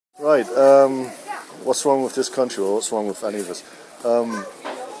Right, what's wrong with this country, or what's wrong with any of us?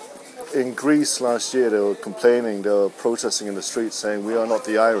 In Greece last year, they were complaining, they were protesting in the streets saying, "We are not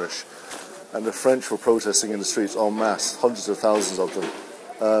the Irish." And the French were protesting in the streets en masse, hundreds of thousands of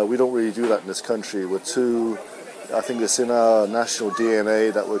them. We don't really do that in this country. I think it's in our national DNA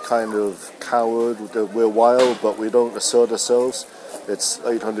that we're kind of coward, we're wild, but we don't assert ourselves. It's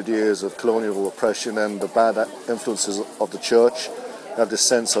 800 years of colonial oppression and the bad influences of the church. You have this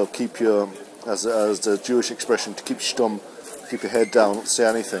sense of as the Jewish expression, to keep stum, keep your head down, don't say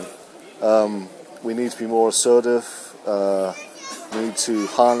anything. We need to be more assertive. We need to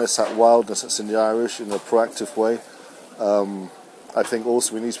harness that wildness that's in the Irish in a proactive way. I think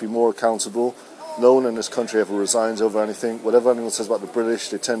also we need to be more accountable. No one in this country ever resigns over anything. Whatever anyone says about the British,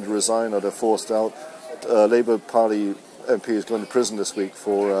 they tend to resign or they're forced out. Labour Party MP is going to prison this week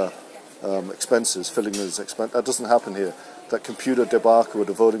for expenses, filling his expense. That doesn't happen here. That computer debacle with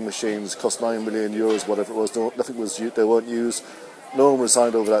the voting machines cost €9 million, whatever it was. Nothing was used. They weren't used. No one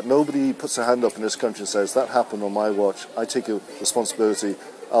resigned over that. Nobody puts their hand up in this country and says, "That happened on my watch. I take a responsibility.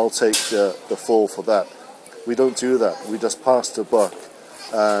 I'll take the fall for that." We don't do that. We just pass the buck,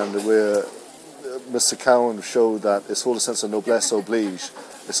 and Mr. Cowan showed that it's all a sense of noblesse oblige.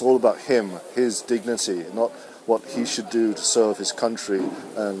 It's all about him, his dignity, not what he should do to serve his country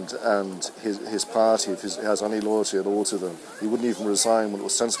and his party, if he has any loyalty at all to them. He wouldn't even resign when it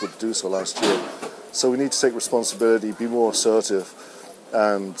was sensible to do so last year. So we need to take responsibility, be more assertive,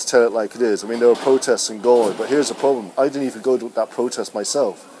 and tell it like it is. I mean, there were protests in Galway, but here's the problem. I didn't even go to that protest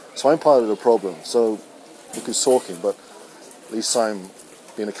myself, so I'm part of the problem. So look who's talking, but at least I'm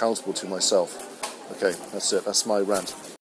being accountable to myself. Okay, that's it. That's my rant.